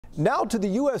Now to the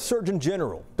U.S. Surgeon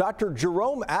General. Dr.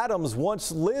 Jerome Adams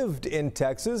once lived in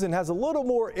Texas and has a little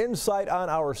more insight on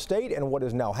our state and what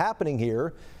is now happening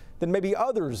here than maybe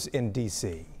others in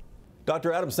D.C.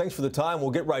 Dr. Adams, thanks for the time.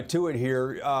 We'll get right to it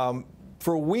here.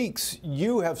 For weeks,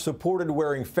 you have supported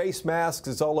wearing face masks.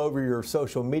 It's all over your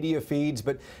social media feeds.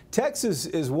 But Texas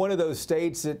is one of those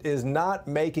states that is not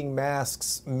making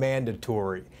masks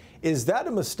mandatory. Is that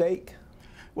a mistake?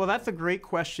 Well, that's a great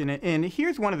question, and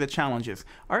here's one of the challenges.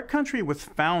 Our country was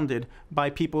founded by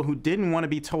people who didn't want to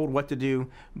be told what to do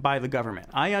by the government.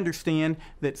 I understand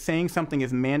that saying something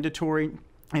is mandatory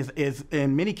is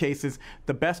in many cases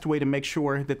the best way to make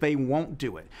sure that they won't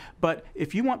do it. But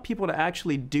if you want people to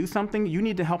actually do something, you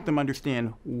need to help them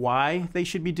understand why they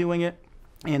should be doing it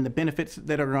and the benefits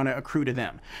that are going to accrue to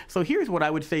them. So here's what I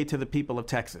would say to the people of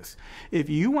Texas. If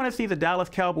you want to see the Dallas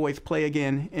Cowboys play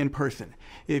again in person,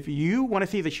 if you want to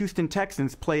see the Houston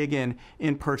Texans play again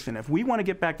in person, if we want to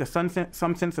get back to some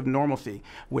sense of normalcy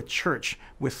with church,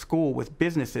 with school, with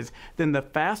businesses, then the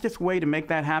fastest way to make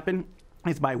that happen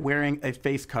is by wearing a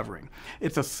face covering.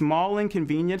 It's a small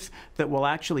inconvenience that will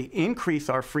actually increase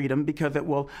our freedom because it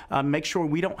will make sure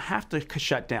we don't have to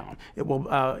shut down. It will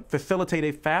facilitate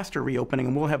a faster reopening,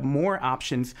 and we'll have more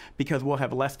options because we'll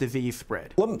have less disease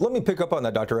spread. Let me pick up on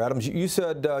that, Dr. Adams. You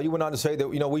said, you went on to say that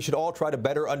we should all try to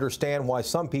better understand why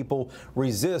some people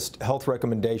resist health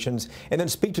recommendations and then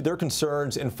speak to their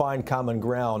concerns and find common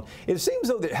ground. It seems,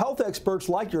 though, that health experts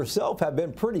like yourself have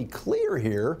been pretty clear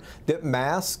here that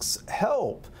masks help.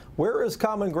 Where is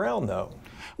common ground, though?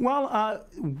 Well,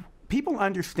 people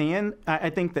understand, I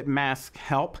think, that masks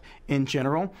help in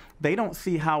general. They don't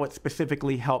see how it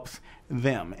specifically helps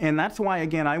them. And that's why,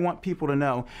 again, I want people to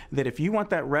know that if you want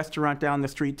that restaurant down the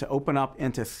street to open up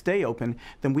and to stay open,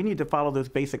 then we need to follow those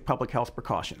basic public health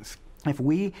precautions. If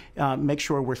we make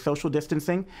sure we're social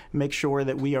distancing, make sure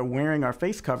that we are wearing our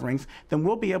face coverings, then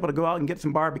we'll be able to go out and get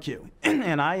some barbecue.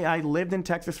 And I lived in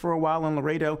Texas for a while in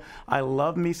Laredo. I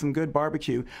love me some good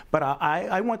barbecue, but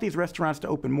I want these restaurants to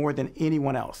open more than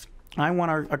anyone else. I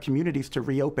want our communities to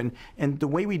reopen, and the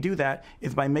way we do that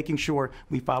is by making sure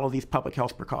we follow these public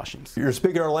health precautions. You're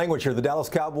speaking our language here, the Dallas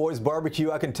Cowboys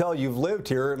barbecue. I can tell you've lived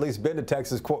here, or at least been to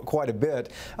Texas quite a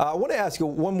bit. I want to ask you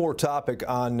one more topic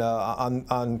on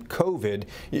COVID.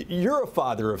 You're a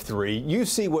father of three. You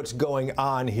see what's going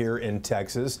on here in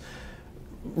Texas.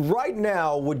 Right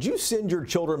now, would you send your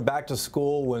children back to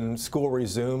school when school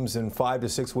resumes in 5 to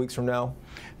 6 weeks from now?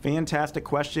 Fantastic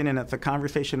question, and it's a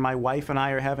conversation my wife and I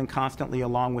are having constantly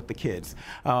along with the kids.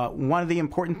 One of the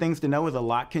important things to know is a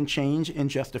lot can change in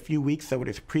just a few weeks, so it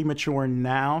is premature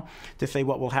now to say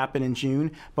what will happen in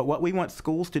June. But what we want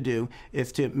schools to do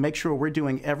is to make sure we're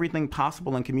doing everything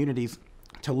possible in communities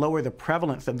to lower the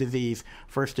prevalence of disease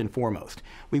first and foremost.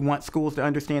 We want schools to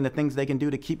understand the things they can do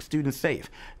to keep students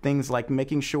safe. Things like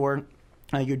making sure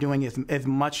you're doing as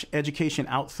much education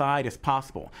outside as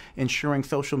possible, ensuring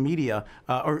social media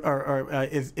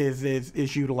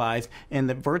is utilized, and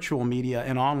the virtual media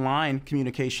and online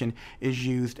communication is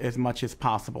used as much as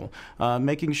possible.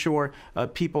 Making sure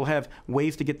people have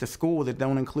ways to get to school that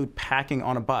don't include packing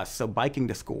on a bus, so biking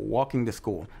to school, walking to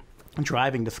school,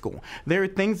 driving to school. There are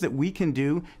things that we can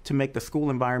do to make the school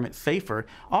environment safer.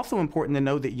 Also important to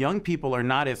know that young people are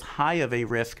not as high of a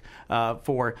risk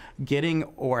for getting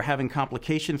or having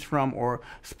complications from or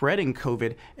spreading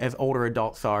COVID as older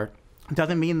adults are.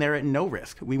 Doesn't mean they're at no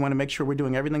risk. We want to make sure we're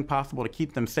doing everything possible to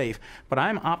keep them safe. But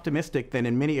I'm optimistic that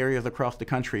in many areas across the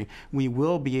country, we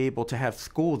will be able to have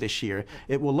school this year.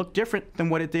 It will look different than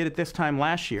what it did at this time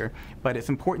last year, but it's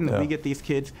important that we get these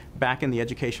kids back in the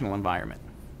educational environment.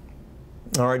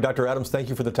 All right, Dr. Adams, thank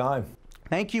you for the time.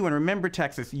 Thank you, and remember,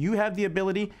 Texas, you have the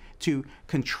ability to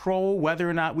control whether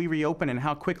or not we reopen and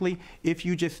how quickly if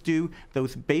you just do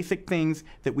those basic things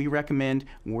that we recommend.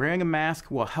 Wearing a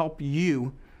mask will help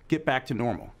you get back to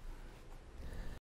normal.